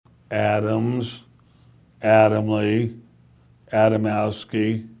Adams, Adamley,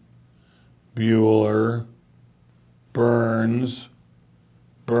 Adamowski, Bueller, Burns,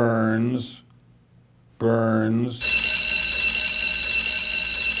 Burns, Burns.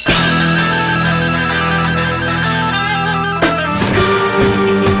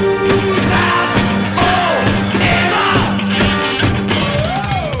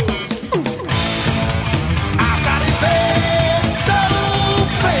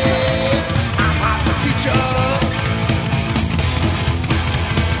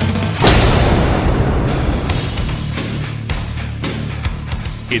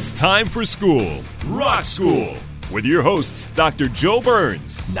 It's time for school, Rock School, with your hosts, Dr. Joe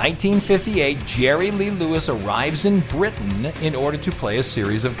Burns. 1958, Jerry Lee Lewis arrives in Britain in order to play a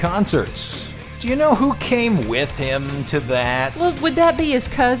series of concerts. Do you know who came with him to that? Well, would that be his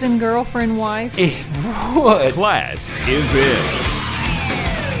cousin, girlfriend, wife? It would. Class is in.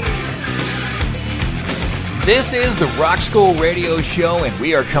 This is the Rock School Radio Show, and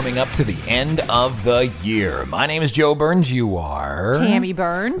we are coming up to the end of the year. My name is Joe Burns. You are? Tammy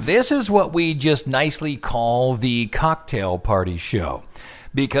Burns. This is what we just nicely call the cocktail party show.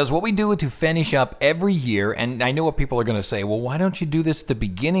 Because what we do to finish up every year, and I know what people are going to say, well, why don't you do this at the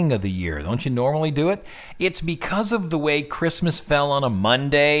beginning of the year? Don't you normally do it? It's because of the way Christmas fell on a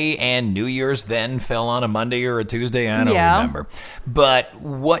Monday and New Year's then fell on a Monday or a Tuesday. I don't remember. But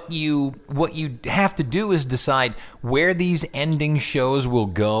what you have to do is decide where these ending shows will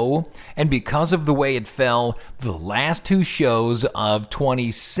go. And because of the way it fell, the last two shows of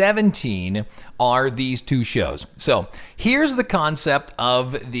 2017 are these two shows. So here's the concept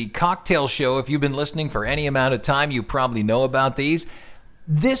of the cocktail show. If you've been listening for any amount of time, you probably know about these.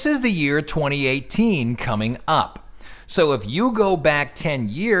 This is the year 2018 coming up. So if you go back 10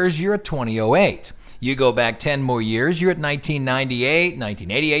 years, you're at 2008. You go back 10 more years, you're at 1998,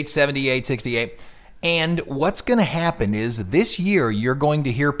 1988, 78, 68. And what's going to happen is this year you're going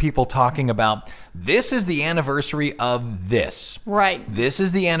to hear people talking about, this is the anniversary of this. Right. This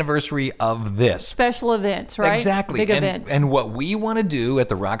is the anniversary of this. Special events, right? Exactly. Big events. And what we want to do at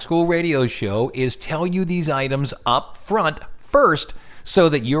the Rock School Radio Show is tell you these items up front first so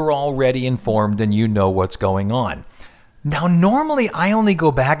that you're already informed and you know what's going on. Now, normally I only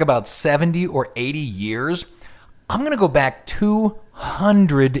go back about 70 or 80 years. I'm going to go back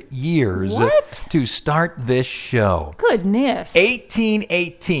 200 years to start this show. Goodness.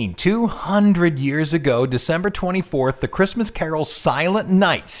 1818, 200 years ago, December 24th, the Christmas carol Silent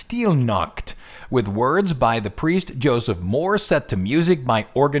Night, Stille-Nacht, with words by the priest Joseph Moore set to music by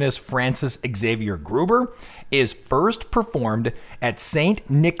organist Francis Xavier Gruber, is first performed at St.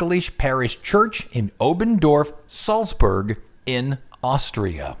 Nicholas Parish Church in Obendorf, Salzburg in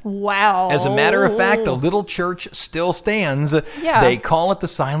Austria. Wow. As a matter of fact, the little church still stands. Yeah. They call it the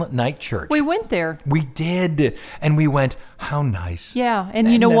Silent Night Church. We went there. We did. And we went, how nice. Yeah.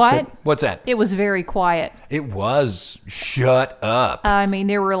 And you know what? What's that? It was very quiet. It was. Shut up. I mean,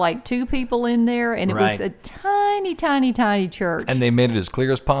 there were like two people in there, and it was a tiny, tiny, tiny church. And they made it as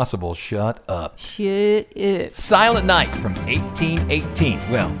clear as possible. Shut up. Shut up. Silent Night from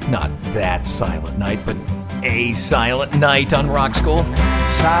 1818. Well, not that Silent Night, but a Silent Night on Rock School.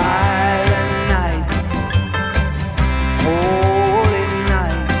 Silent night, holy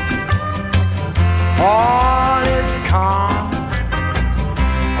night, all is calm,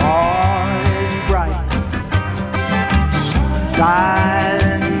 all is bright.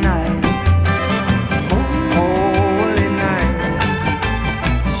 Silent night, holy night,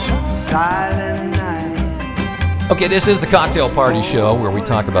 silent night. Okay, this is the Cocktail Party Show where we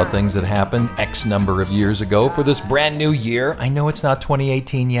talk about things that happened X number of years ago for this brand new year. I know it's not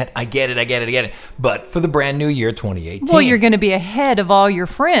 2018 yet. I get it. But for the brand new year, 2018. Well, you're going to be ahead of all your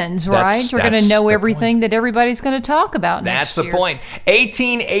friends, right? You're going to know everything that everybody's going to talk about next year. That's the point.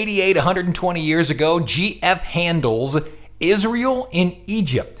 1888, 120 years ago, G.F. Handel's Israel in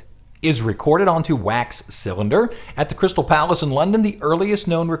Egypt is recorded onto wax cylinder at the Crystal Palace in London, the earliest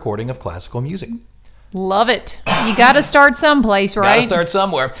known recording of classical music. Love it. You got to start someplace, right? Got to start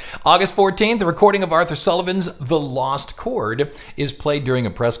somewhere. August 14th, the recording of Arthur Sullivan's The Lost Chord is played during a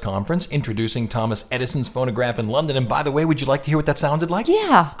press conference introducing Thomas Edison's phonograph in London. And by the way, would you like to hear what that sounded like?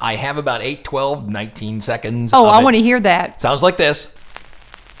 Yeah. I have about 8, 12, 19 seconds Oh, of I it. want to hear that. Sounds like this.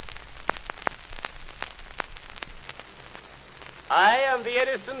 I am the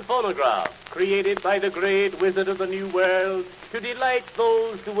Edison phonograph, created by the great wizard of the New World to delight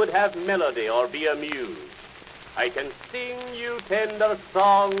those who would have melody or be amused. I can sing you tender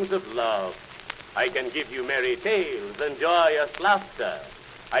songs of love. I can give you merry tales and joyous laughter.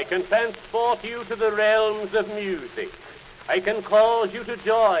 I can transport you to the realms of music. I can cause you to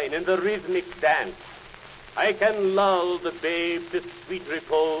join in the rhythmic dance. I can lull the babe to sweet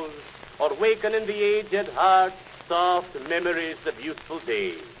repose, or waken in the aged heart soft memories of youthful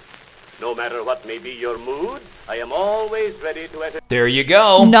days. No matter what may be your mood, I am always ready to entertain. There you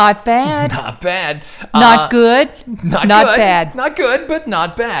go. Not bad. Not bad. Not good. Not good. Bad. Not good, but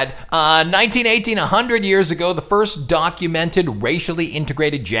not bad. 1918, 100 years ago, the first documented racially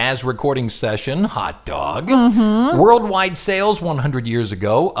integrated jazz recording session, hot dog. Mm-hmm. Worldwide sales 100 years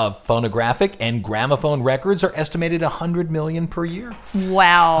ago of phonographic and gramophone records are estimated 100 million per year.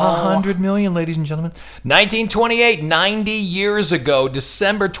 Wow. 100 million, ladies and gentlemen. 1928, 90 years ago,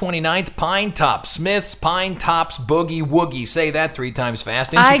 December 29th, Pine Top, Smith's Pine Top's Boogie Woogie, say that 3 times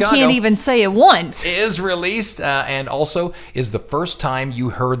fast, in Chicago. I can't even say it once. Is released and also is the first time you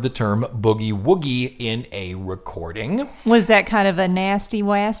heard the term Boogie Woogie in a recording. Was that kind of a nasty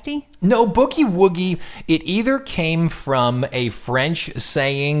wasty? No, Boogie Woogie, it either came from a French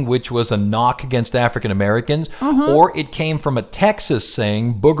saying, which was a knock against African Americans, or it came from a Texas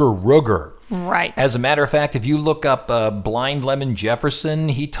saying, booger rooger. Right. As a matter of fact, if you look up Blind Lemon Jefferson,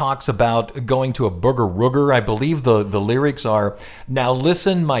 he talks about going to a booger rooger. I believe the lyrics are, "Now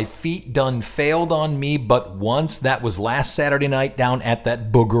listen, my feet done failed on me, but once, that was last Saturday night down at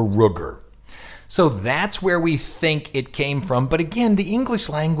that booger rooger." So that's where we think it came from. But again, the English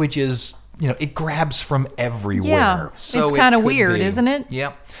language is, it grabs from everywhere. Yeah, so it's kind of could weird, be. isn't it?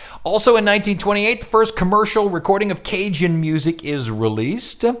 Yep. Also in 1928, the first commercial recording of Cajun music is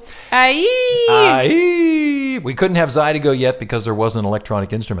released. Aye. Aye. We couldn't have Zydeco yet because there wasn't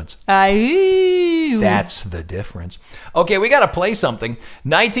electronic instruments. Aye. That's the difference. Okay, we got to play something.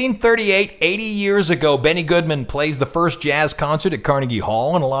 1938, 80 years ago, Benny Goodman plays the first jazz concert at Carnegie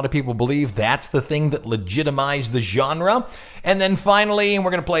Hall, and a lot of people believe that's the thing that legitimized the genre. And then finally, and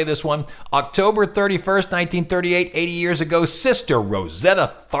we're going to play this one, October 31st, 1938, 80 years ago, Sister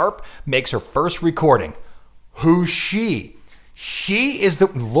Rosetta Tharpe makes her first recording. Who's she? She is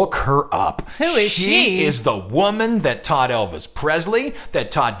look her up. Who is she? She is the woman that taught Elvis Presley,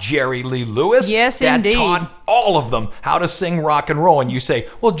 that taught Jerry Lee Lewis, yes, that indeed. taught all of them how to sing rock and roll. And you say,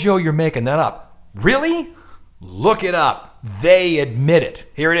 well, Joe, you're making that up. Really? Look it up. They admit it.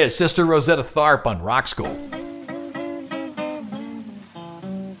 Here it is, Sister Rosetta Tharpe on Rock School.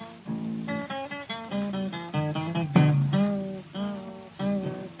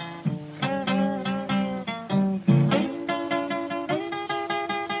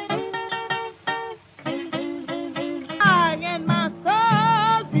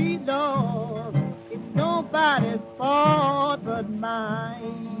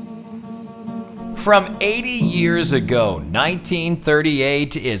 From 80 years ago,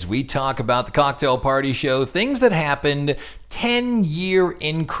 1938, as we talk about the Cocktail Party Show, things that happened 10-year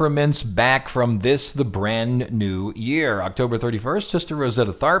increments back from this, the brand new year. October 31st, Sister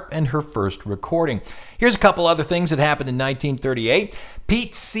Rosetta Tharpe and her first recording. Here's a couple other things that happened in 1938.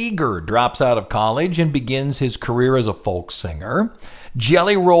 Pete Seeger drops out of college and begins his career as a folk singer.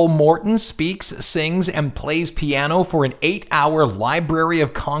 Jelly Roll Morton speaks, sings, and plays piano for an 8-hour Library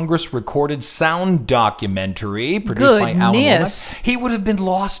of Congress recorded sound documentary produced by Alan Womack. He would have been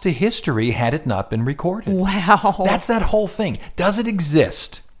lost to history had it not been recorded. Wow. That's that whole thing. Does it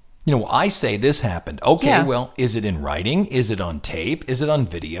exist? I say this happened. Okay, Well, is it in writing? Is it on tape? Is it on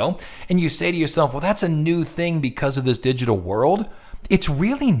video? And you say to yourself, well, that's a new thing because of this digital world. It's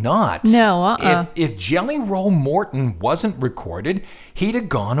really not. No, If Jelly Roll Morton wasn't recorded, he'd have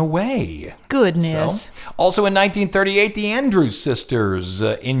gone away. Goodness. So, also in 1938, the Andrews Sisters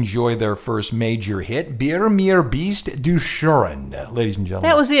enjoy their first major hit, Bir mir Beast du Schuren, ladies and gentlemen.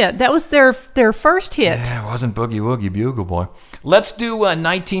 That was it. That was their first hit. Yeah, it wasn't Boogie Woogie Bugle Boy. Let's do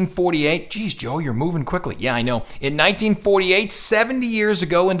 1948. Geez, Joe, you're moving quickly. Yeah, I know. In 1948, 70 years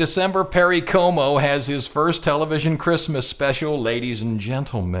ago in December, Perry Como has his first television Christmas special, ladies and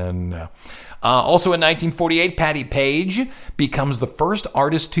gentlemen. Also in 1948, Patti Page becomes the first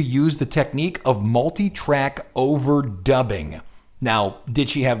artist to use the technique of multi-track overdubbing. Now, did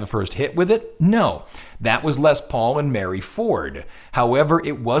she have the first hit with it? No. That was Les Paul and Mary Ford. However,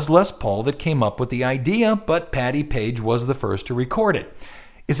 it was Les Paul that came up with the idea, but Patti Page was the first to record it.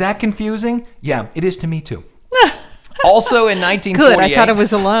 Is that confusing? Yeah, it is to me too. Also in 1948... Good, I thought I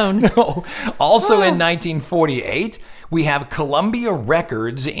was alone. No. Also in 1948... we have Columbia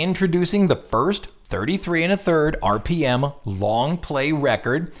Records introducing the first 33 1/3 RPM long play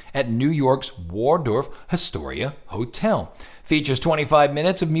record at New York's Waldorf Astoria Hotel. Features 25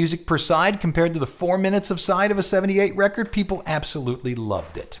 minutes of music per side compared to the 4 minutes of side of a 78 record. People absolutely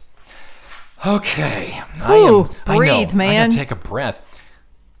loved it. Okay. Breathe, man. I gotta take a breath.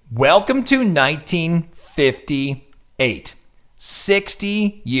 Welcome to 1958. 1958.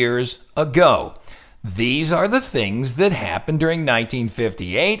 60 years ago. These are the things that happened during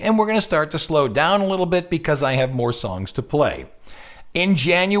 1958, and we're going to start to slow down a little bit because I have more songs to play. In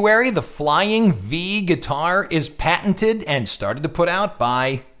January, the Flying V guitar is patented and started to put out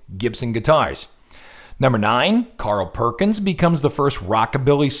by Gibson Guitars. Number 9, Carl Perkins becomes the first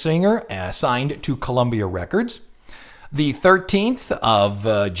rockabilly singer signed to Columbia Records. The 13th of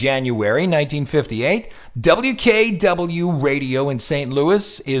January, 1958, WKW Radio in St.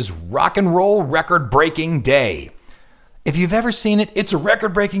 Louis is Rock and Roll Record-Breaking Day. If you've ever seen it, it's a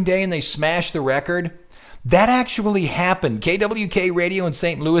record-breaking day and they smash the record. That actually happened. KWK Radio in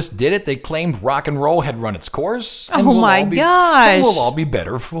St. Louis did it. They claimed rock and roll had run its course. And oh my gosh. And we'll all be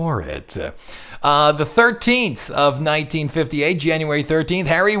better for it. The 13th of 1958, January 13th,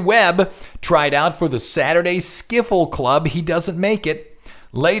 Harry Webb tried out for the Saturday Skiffle Club. He doesn't make it.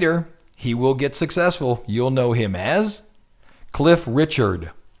 Later, he will get successful. You'll know him as Cliff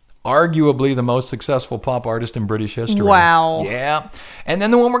Richard, arguably the most successful pop artist in British history. Wow. Yeah. And then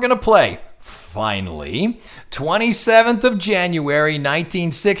the one we're going to play, finally, 27th of January,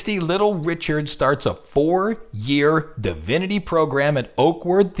 1960, Little Richard starts a 4-year divinity program at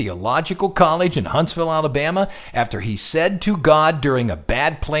Oakwood Theological College in Huntsville, Alabama, after he said to God during a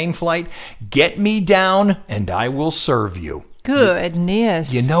bad plane flight, "Get me down and I will serve you."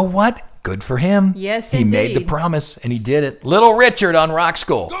 Goodness. You know what? Good for him. Yes, he made the indeed. promise, and he did it. Little Richard on Rock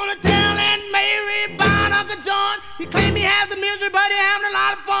School. Gonna tell Aunt Mary about Uncle John. He claimed he has a misery, but he having a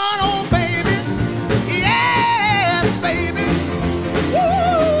lot of fun. Oh, baby. Yes, baby.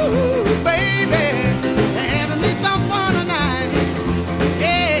 Woo, baby. Having me some fun tonight.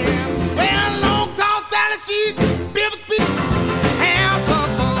 Yeah. Well, long, tall, Sally, she, Bill speak. Have some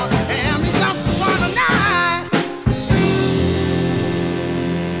fun. Have me some fun tonight.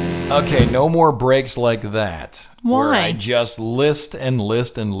 Okay, no more breaks like that. Why? Where I just list and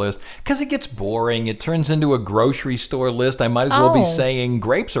list and list. Because it gets boring. It turns into a grocery store list. I might as well be saying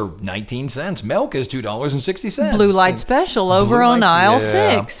grapes are 19 cents. Milk is $2.60. Blue light special over on aisle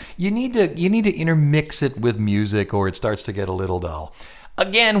 6. You need to intermix it with music or it starts to get a little dull.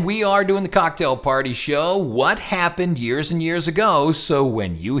 Again, we are doing the Cocktail Party Show. What happened years and years ago? So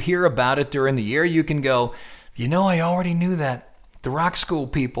when you hear about it during the year, you can go, you know, I already knew that. The Rock School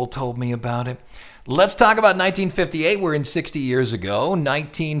people told me about it. Let's talk about 1958. We're in 60 years ago.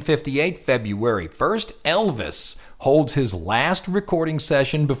 1958, February 1st, Elvis holds his last recording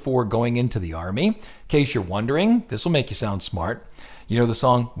session before going into the Army. In case you're wondering, this will make you sound smart. You know the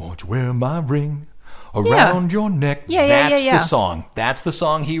song, "Won't You Wear My Ring Around Your Neck"? That's the song. That's the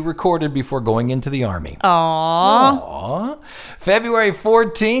song he recorded before going into the Army. Aww. February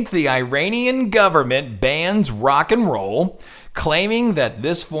 14th, the Iranian government bans rock and roll, claiming that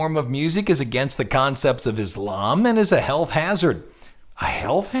this form of music is against the concepts of Islam and is a health hazard. A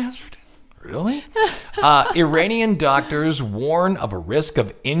health hazard? Really? Iranian doctors warn of a risk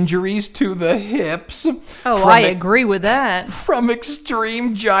of injuries to the hips. Oh, I agree with that. From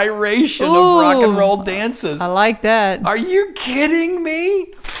extreme gyration of rock and roll dances. I like that. Are you kidding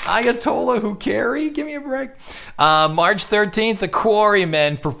me? Ayatollah Hukari? Give me a break. March 13th, the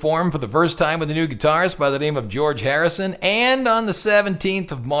Quarrymen performed for the first time with a new guitarist by the name of George Harrison. And on the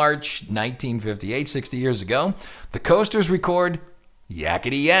 17th of March, 1958, 60 years ago, the Coasters record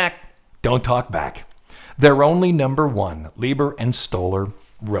Yakety Yak, Don't Talk Back. Their only number one, Lieber and Stoller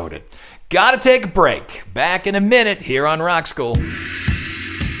wrote it. Gotta take a break. Back in a minute here on Rock School.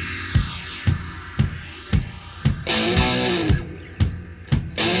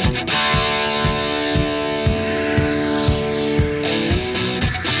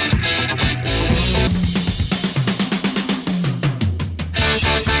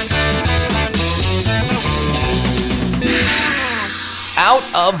 Out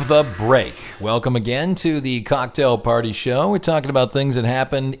of the break. Welcome again to the Cocktail Party Show. We're talking about things that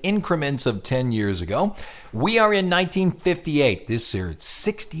happened increments of 10 years ago. We are in 1958. This year,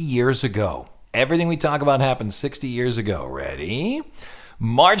 60 years ago. Everything we talk about happened 60 years ago. Ready?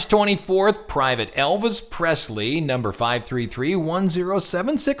 March 24th, Private Elvis Presley, number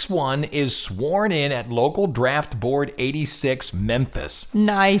 533-10761, is sworn in at Local Draft Board 86, Memphis.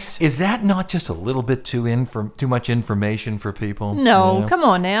 Nice. Is that not just a little bit too much information for people? No, come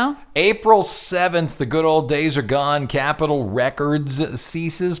on now. April 7th, the good old days are gone. Capitol Records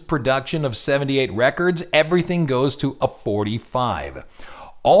ceases production of 78 records. Everything goes to a 45.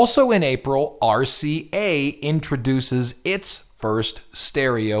 Also in April, RCA introduces its first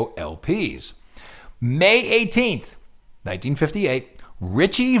stereo LPs. May 18th, 1958,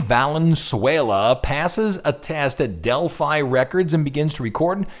 Richie Valenzuela passes a test at Delphi Records and begins to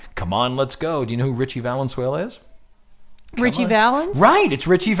record Come On, Let's Go. Do you know who Richie Valenzuela is? Richie Valens? Right, it's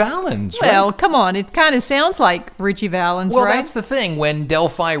Richie Valens. Well, right? come on. It kind of sounds like Richie Valens, Well, right? that's the thing. When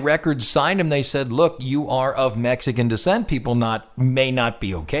Delphi Records signed him, they said, look, you are of Mexican descent. People may not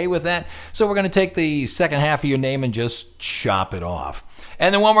be okay with that. So we're going to take the second half of your name and just chop it off.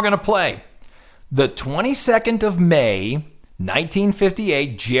 And the one we're going to play, the 22nd of May,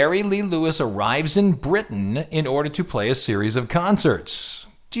 1958, Jerry Lee Lewis arrives in Britain in order to play a series of concerts.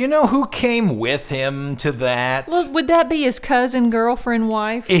 Do you know who came with him to that? Well, would that be his cousin, girlfriend,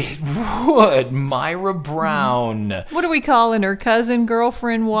 wife? It would. Myra Brown. What are we calling her? Cousin,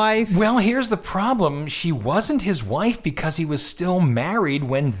 girlfriend, wife? Well, here's the problem. She wasn't his wife because he was still married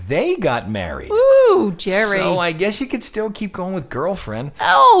when they got married. Ooh, Jerry. So I guess you could still keep going with girlfriend.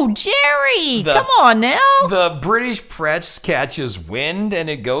 Oh, Jerry. Come on now. The British press catches wind, and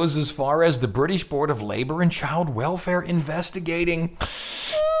it goes as far as the British Board of Labor and Child Welfare investigating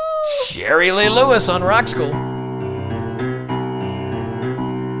Jerry Lee Lewis on Rock School.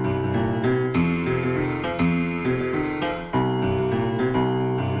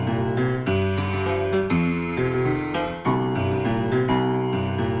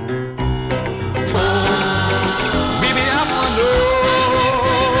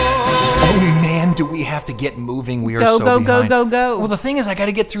 Do we have to get moving? We are so behind. Go. Well, the thing is, I got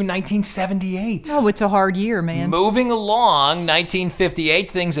to get through 1978. Oh, it's a hard year, man. Moving along,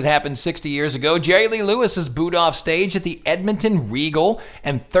 1958, things that happened 60 years ago. Jerry Lee Lewis is booed off stage at the Edmonton Regal,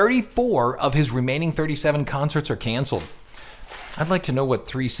 and 34 of his remaining 37 concerts are canceled. I'd like to know what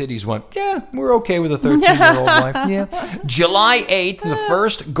 3 cities went, yeah, we're okay with a 13-year-old wife. Yeah. July 8th, the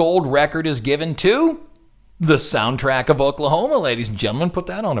first gold record is given to the soundtrack of Oklahoma, ladies and gentlemen. Put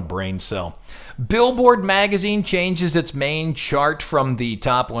that on a brain cell. Billboard magazine changes its main chart from the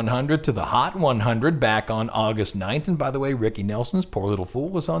top 100 to the hot 100 back on August 9th. And by the way, Ricky Nelson's Poor Little Fool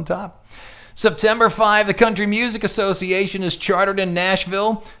was on top. September 5, the Country Music Association is chartered in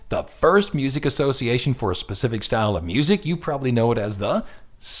Nashville, the first music association for a specific style of music. You probably know it as the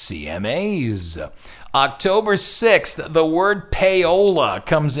CMAs. October 6th, the word payola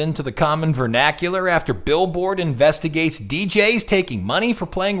comes into the common vernacular after Billboard investigates DJs taking money for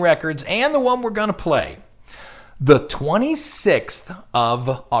playing records, and the one we're going to play. The 26th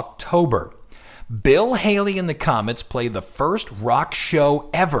of October, Bill Haley and the Comets play the first rock show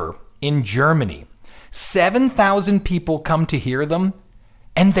ever in Germany. 7,000 people come to hear them,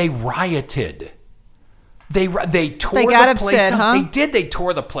 and they rioted. They tore the place up. Huh? They did. They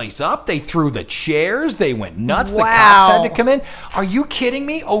tore the place up. They threw the chairs. They went nuts. Wow. The cops had to come in. Are you kidding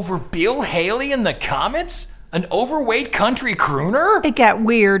me? Over Bill Haley and the Comets? An overweight country crooner? It got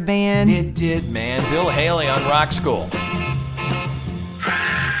weird, man. It did, man. Bill Haley on Rock School. Work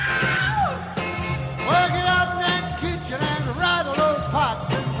it up in that kitchen and rattle those pots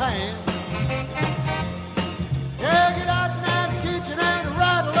and pans. Yeah, get out in that kitchen and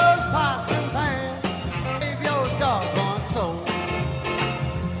rattle those pots and pans. Save your doggone soul.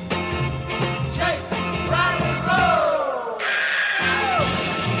 Shake, rattle, and roll.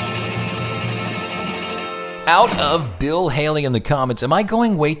 Out of Bill Haley and the Comets. Am I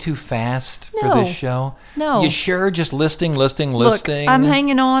going way too fast for this show? No. You sure? Just listing. Look, I'm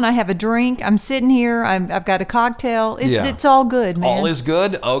hanging on. I have a drink. I'm sitting here. I've got a cocktail. It's all good, man. All is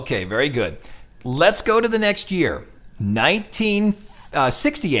good? Okay, very good. Let's go to the next year.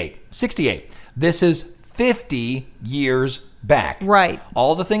 1968. This is 50 years back. Right.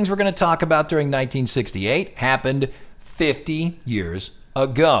 All the things we're going to talk about during 1968 happened 50 years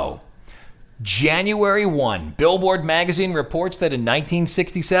ago. January 1, Billboard magazine reports that in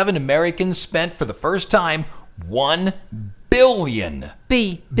 1967, Americans spent for the first time $1 billion.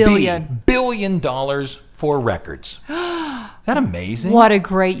 Billion dollars for records. That amazing? What a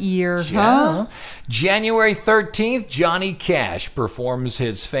great year, Yeah. huh? January 13th, Johnny Cash performs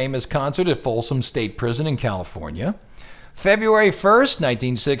his famous concert at Folsom State Prison in California. February 1st,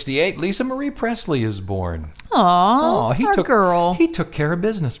 1968, Lisa Marie Presley is born. Aw, our girl. He took care of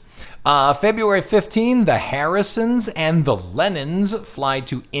business. February 15, the Harrisons and the Lennons fly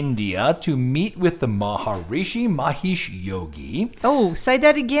to India to meet with the Maharishi Mahesh Yogi. Oh, say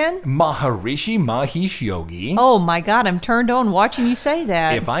that again? Maharishi Mahesh Yogi. Oh, my God, I'm turned on watching you say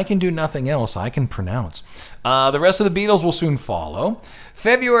that. If I can do nothing else, I can pronounce. The rest of the Beatles will soon follow.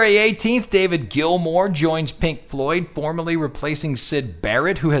 February 18th, David Gilmour joins Pink Floyd, formerly replacing Syd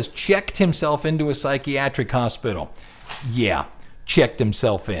Barrett, who has checked himself into a psychiatric hospital. Yeah, checked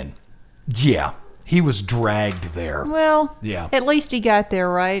himself in. Yeah, he was dragged there. Well, yeah. At least he got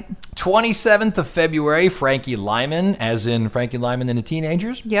there, right? 27th of February, Frankie Lyman, as in Frankie Lyman and the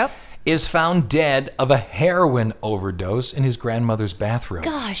Teenagers. Yep. is found dead of a heroin overdose in his grandmother's bathroom.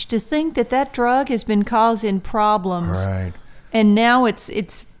 Gosh, to think that drug has been causing problems. Right. And now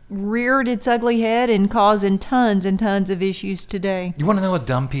it's reared its ugly head and causing tons and tons of issues today. You want to know a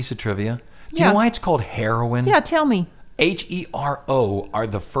dumb piece of trivia? Do you Yeah. know why it's called heroin? Yeah, tell me. HERO are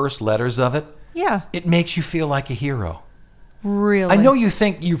the first letters of it. Yeah. It makes you feel like a hero. Really? I know you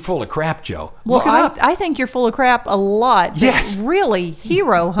think you're full of crap, Joe. Well, Look it up. I think you're full of crap a lot. But Yes. Really,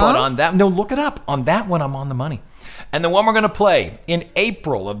 hero, huh? But on that, no, look it up. On that one, I'm on the money. And the one we're going to play in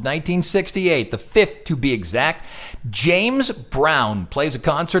April of 1968, the 5th to be exact, James Brown plays a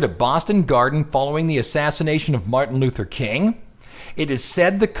concert at Boston Garden following the assassination of Martin Luther King. It is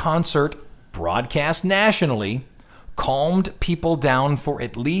said the concert, broadcast nationally, calmed people down for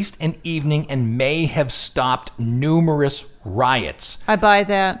at least an evening and may have stopped numerous riots. I buy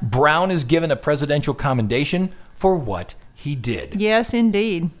that. Brown is given a presidential commendation for what he did. Yes,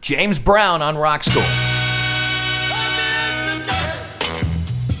 indeed. James Brown on Rock School.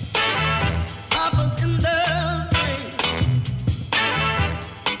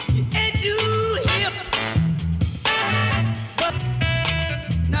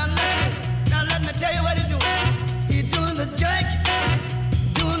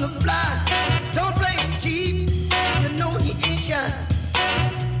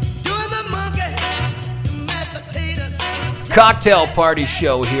 Cocktail party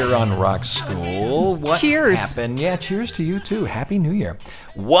show here on Rock School. What Cheers. happened? Yeah, cheers to you too. Happy New Year.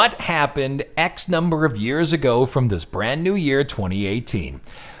 What happened X number of years ago from this brand new year, 2018?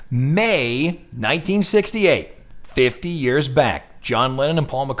 May 1968, 50 years back, John Lennon and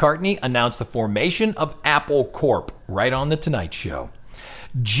Paul McCartney announced the formation of Apple Corp. right on The Tonight Show.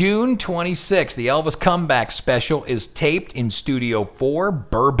 June 26th, the Elvis Comeback Special is taped in Studio 4,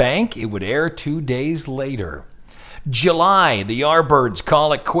 Burbank. It would air 2 days later. July, the Yardbirds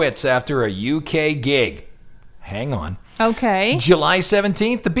call it quits after a UK gig. Hang on. Okay. July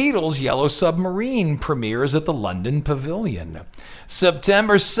 17th, the Beatles' Yellow Submarine premieres at the London Pavilion.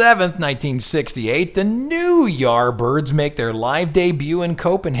 September 7th, 1968, the new Yardbirds make their live debut in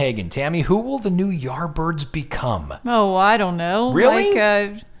Copenhagen. Tammy, who will the new Yardbirds become? Oh, I don't know. Really?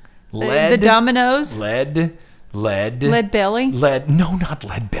 Like Lead? the Dominoes? Lead Belly? No, not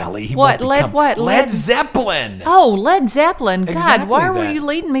Lead Belly. He What? won't Lead become- what? Led Lead- Zeppelin. Oh, Led Zeppelin. God, Exactly why were that. you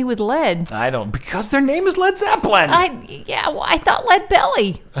leading me with lead? I don't, because their name is Led Zeppelin. I thought Lead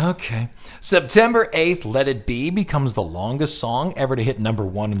Belly. Okay. September 8th, Let It Be becomes the longest song ever to hit number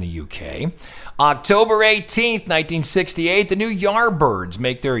 1 in the UK. October 18th, 1968, the new Yardbirds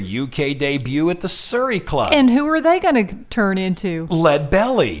make their UK debut at the Surrey Club. And who are they going to turn into? Lead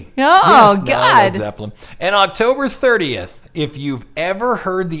Belly. Oh, Yes, no, God. Led Zeppelin. And October 30th, if you've ever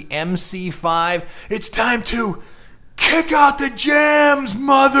heard the MC5, it's time to kick out the jams,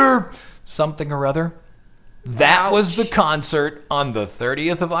 mother. Something or other. That was the concert on the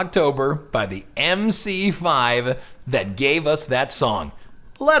 30th of October by the MC5 that gave us that song.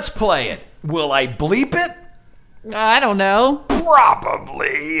 Let's play it. Will I bleep it? I don't know.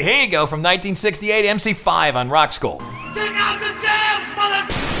 Probably. Here you go from 1968 MC5 on Rock School. Kick out the jams, mother.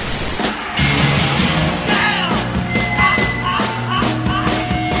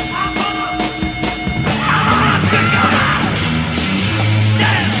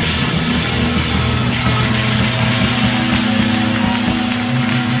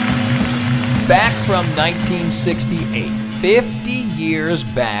 Back from 1968, 50 years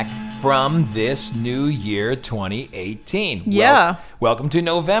back from this new year, 2018. Yeah. Welcome to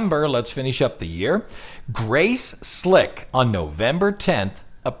November. Let's finish up the year. Grace Slick on November 10th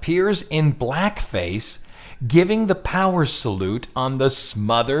appears in blackface giving the power salute on the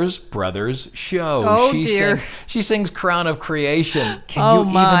Smothers Brothers show. Oh, dear. She sings Crown of Creation. Oh,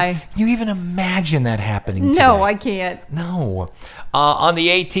 my. Can you even imagine that happening today? No, I can't. No. On the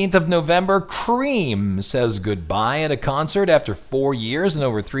 18th of November, Cream says goodbye at a concert after 4 years and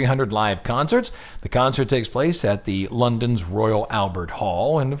over 300 live concerts. The concert takes place at the London's Royal Albert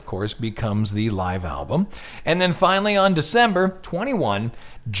Hall and, of course, becomes the live album. And then finally on December 21,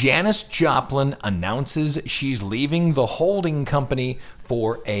 Janis Joplin announces she's leaving the holding company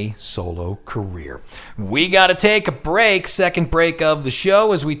for a solo career. We got to take a break, second break of the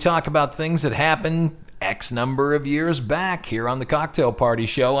show, as we talk about things that happened X number of years back here on the Cocktail Party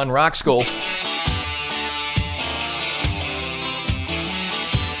Show on Rock School.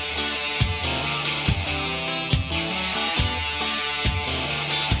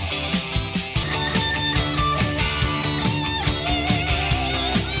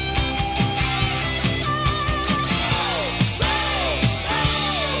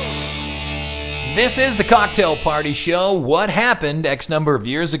 This is the Cocktail Party Show. What happened X number of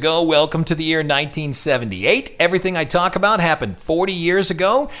years ago? Welcome to the year 1978. Everything I talk about happened 40 years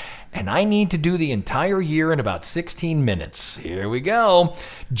ago, and I need to do the entire year in about 16 minutes. Here we go.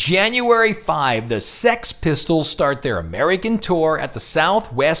 January 5, the Sex Pistols start their American tour at the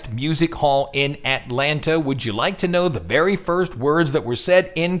Southwest Music Hall in Atlanta. Would you like to know the very first words that were said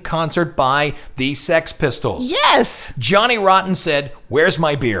in concert by the Sex Pistols? Yes. Johnny Rotten said, "Where's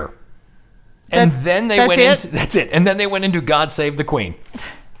my beer?" And then they went into that's it. And then they went into God Save the Queen.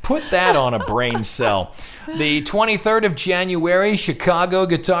 Put that on a brain cell. The 23rd of January, Chicago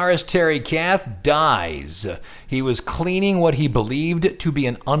guitarist Terry Kath dies. He was cleaning what he believed to be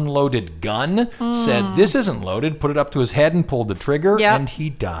an unloaded gun. Said, "This isn't loaded." Put it up to his head and pulled the trigger, and he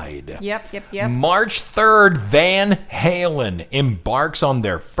died. Yep. March 3rd, Van Halen embarks on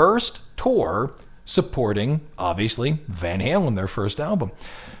their first tour, supporting, obviously, Van Halen, their first album.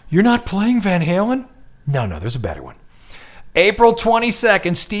 You're not playing Van Halen? No, there's a better one. April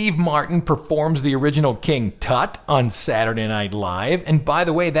 22nd, Steve Martin performs the original King Tut on Saturday Night Live. And by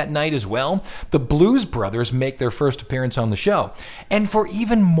the way, that night as well, the Blues Brothers make their first appearance on the show. And for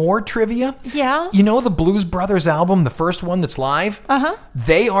even more trivia, you know the Blues Brothers album, the first one that's live?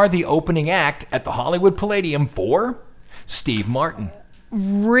 They are the opening act at the Hollywood Palladium for Steve Martin.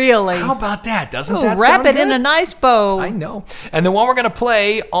 Really? How about that? Doesn't that wrap sound it good? in a nice bow. I know. And the one we're going to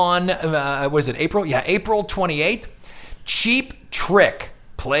play on, was it April? Yeah, April 28th. Cheap Trick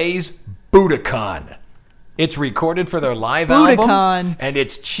plays Budokan. It's recorded for their live album. And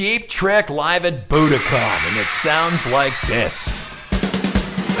it's Cheap Trick live at Budokan. And it sounds like this.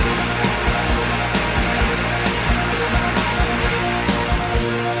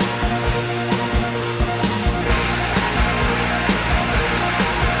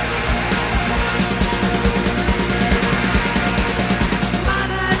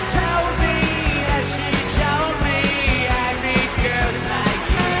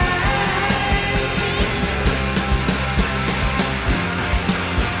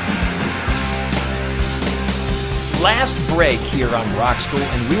 Last break here on Rock School,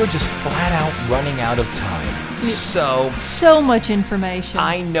 and we are just flat out running out of time. So much information.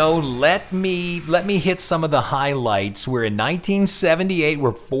 I know. Let me hit some of the highlights. We're in 1978.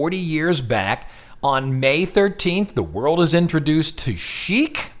 We're 40 years back. On May 13th, the world is introduced to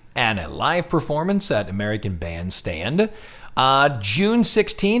Chic and a live performance at American Bandstand. June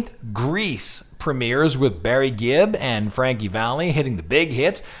 16th, Grease premieres with Barry Gibb and Frankie Valli hitting the big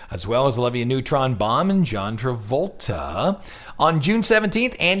hits, as well as Olivia Newton-Baum and John Travolta. On June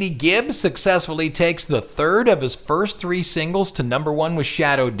 17th, Andy Gibb successfully takes the third of his first 3 singles to #1 with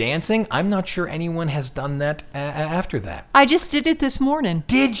Shadow Dancing. I'm not sure anyone has done that after that. I just did it this morning.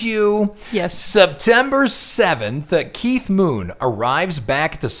 Did you? Yes. September 7th, Keith Moon arrives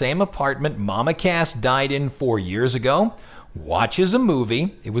back at the same apartment Mama Cass died in 4 years ago. Watches a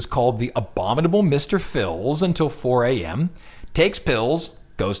movie. It was called The Abominable Mr. Phil's until 4 a.m. Takes pills,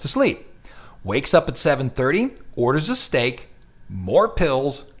 goes to sleep. Wakes up at 7:30, orders a steak, more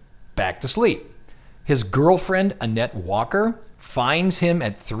pills, back to sleep. His girlfriend, Annette Walker, finds him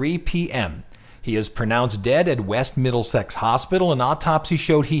at 3 p.m. He is pronounced dead at West Middlesex Hospital. An autopsy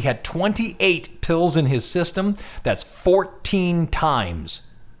showed he had 28 pills in his system. That's 14 times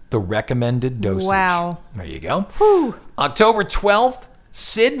the recommended dosage. Wow. There you go. Whew. October 12th,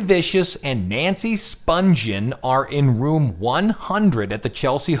 Sid Vicious and Nancy Spungen are in room 100 at the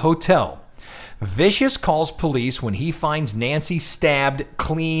Chelsea Hotel. Vicious calls police when he finds Nancy stabbed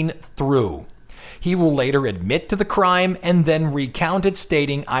clean through. He will later admit to the crime and then recount it,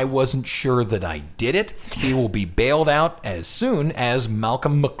 stating, "I wasn't sure that I did it." He will be bailed out as soon as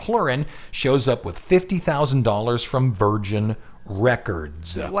Malcolm McLaurin shows up with $50,000 from Virgin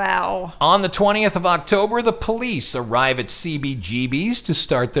Records. Wow. On the 20th of October, the Police arrive at CBGB's to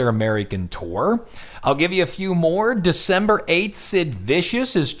start their American tour. I'll give you a few more. December 8th, Sid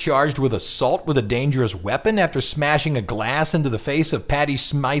Vicious is charged with assault with a dangerous weapon after smashing a glass into the face of Patty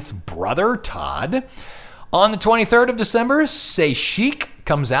Smythe's brother, Todd. On the 23rd of December, Say Chic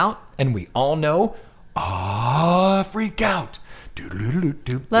comes out, and we all know, freak out.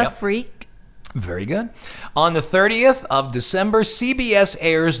 Love Freak. Very good. On the 30th of December, CBS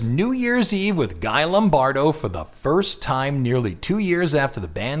airs New Year's Eve with Guy Lombardo for the first time nearly 2 years after the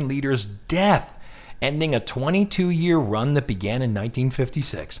band leader's death, ending a 22-year run that began in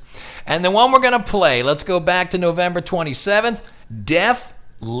 1956. And the one we're going to play, let's go back to November 27th, Def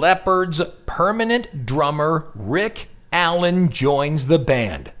Leppard's permanent drummer Rick Allen joins the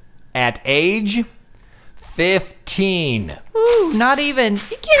band at age 15. Ooh, not even.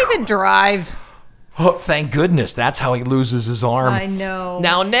 You can't even drive. Oh, thank goodness. That's how he loses his arm. I know.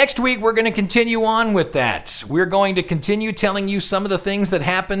 Now, next week, we're going to continue on with that. We're going to continue telling you some of the things that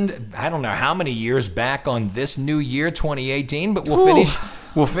happened, I don't know how many years back on this new year, 2018, but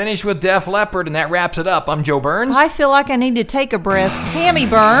we'll finish with Def Leppard, and that wraps it up. I'm Joe Burns. I feel like I need to take a breath. Tammy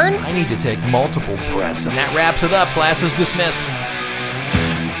Burns. I need to take multiple breaths, and that wraps it up. Class is dismissed.